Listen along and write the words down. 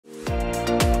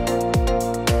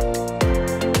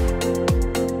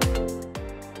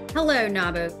Hello,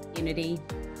 NABO community.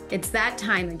 It's that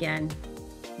time again.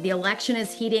 The election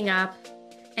is heating up,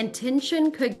 and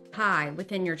tension could get high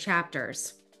within your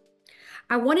chapters.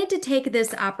 I wanted to take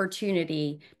this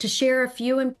opportunity to share a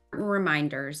few important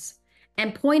reminders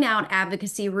and point out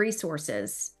advocacy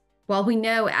resources, while we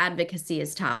know advocacy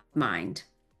is top of mind.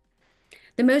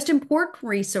 The most important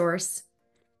resource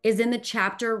is in the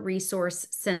Chapter Resource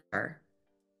Center.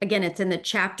 Again, it's in the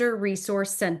Chapter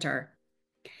Resource Center.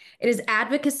 It is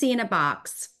Advocacy in a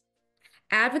Box.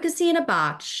 Advocacy in a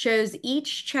Box shows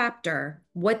each chapter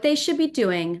what they should be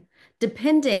doing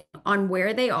depending on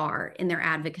where they are in their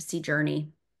advocacy journey.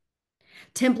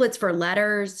 Templates for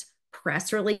letters,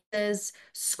 press releases,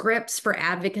 scripts for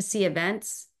advocacy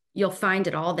events, you'll find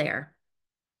it all there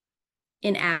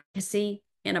in Advocacy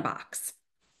in a Box.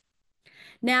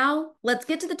 Now, let's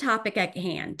get to the topic at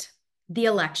hand, the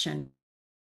election.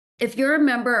 If you're a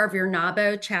member of your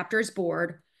NABO chapter's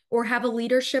board or have a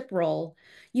leadership role,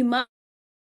 you must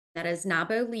know that as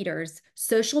NABO leaders,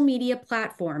 social media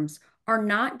platforms are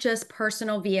not just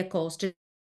personal vehicles to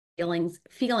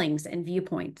feelings and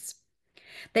viewpoints.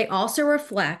 They also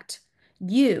reflect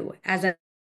you as a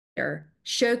leader,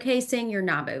 showcasing your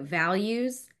NABO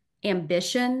values,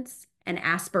 ambitions, and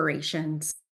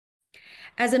aspirations.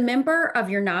 As a member of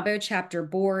your NABO chapter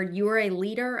board, you are a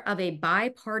leader of a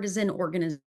bipartisan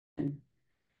organization.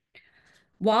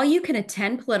 While you can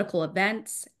attend political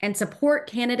events and support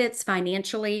candidates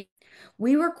financially,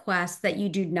 we request that you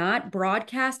do not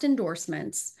broadcast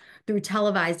endorsements through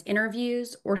televised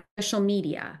interviews or social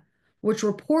media, which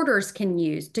reporters can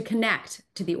use to connect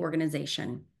to the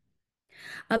organization.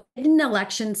 Amid an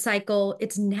election cycle,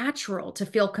 it's natural to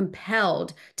feel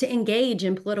compelled to engage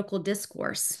in political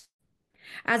discourse.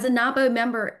 As a NABO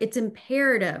member, it's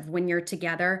imperative when you're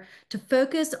together to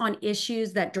focus on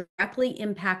issues that directly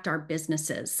impact our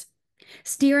businesses,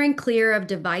 steering clear of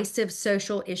divisive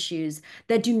social issues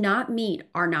that do not meet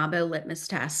our NABO litmus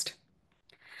test.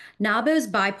 NABO's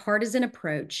bipartisan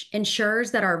approach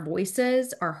ensures that our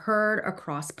voices are heard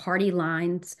across party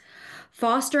lines,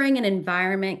 fostering an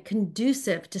environment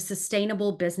conducive to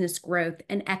sustainable business growth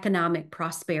and economic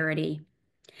prosperity.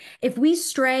 If we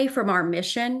stray from our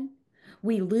mission,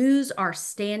 we lose our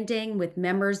standing with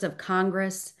members of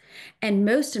Congress and,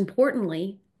 most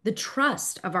importantly, the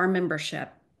trust of our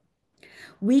membership.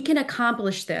 We can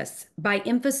accomplish this by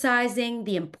emphasizing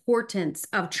the importance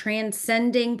of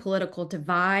transcending political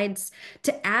divides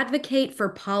to advocate for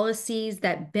policies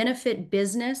that benefit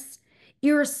business,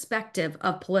 irrespective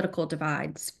of political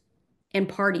divides and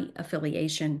party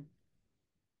affiliation.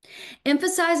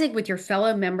 Emphasizing with your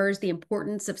fellow members the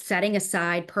importance of setting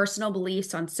aside personal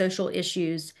beliefs on social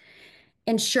issues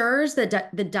ensures that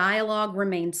the dialogue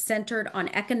remains centered on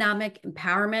economic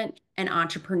empowerment and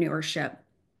entrepreneurship.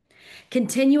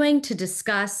 Continuing to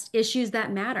discuss issues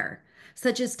that matter,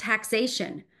 such as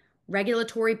taxation,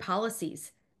 regulatory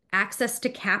policies, access to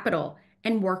capital,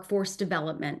 and workforce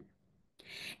development.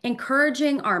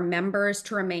 Encouraging our members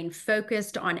to remain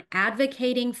focused on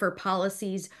advocating for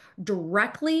policies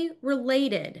directly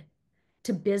related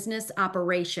to business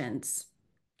operations,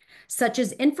 such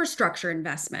as infrastructure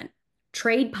investment,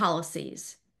 trade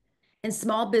policies, and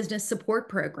small business support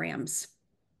programs.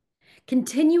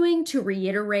 Continuing to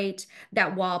reiterate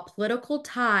that while political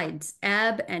tides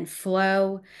ebb and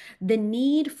flow, the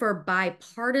need for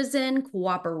bipartisan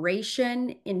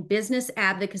cooperation in business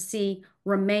advocacy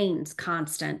remains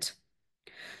constant.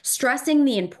 Stressing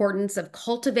the importance of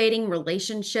cultivating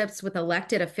relationships with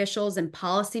elected officials and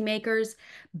policymakers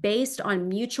based on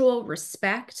mutual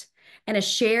respect and a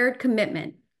shared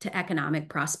commitment to economic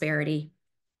prosperity.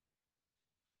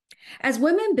 As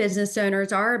women business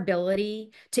owners, our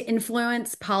ability to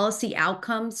influence policy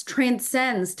outcomes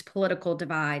transcends political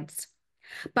divides.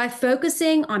 By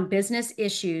focusing on business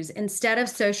issues instead of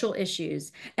social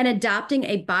issues and adopting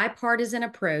a bipartisan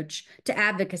approach to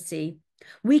advocacy,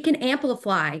 we can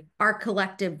amplify our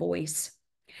collective voice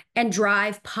and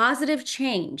drive positive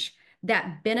change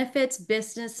that benefits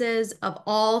businesses of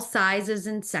all sizes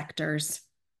and sectors.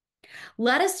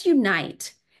 Let us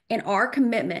unite in our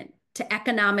commitment to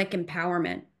economic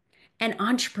empowerment and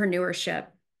entrepreneurship,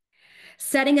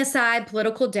 setting aside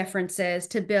political differences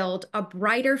to build a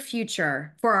brighter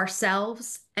future for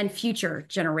ourselves and future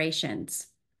generations.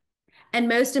 And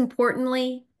most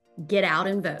importantly, get out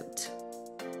and vote.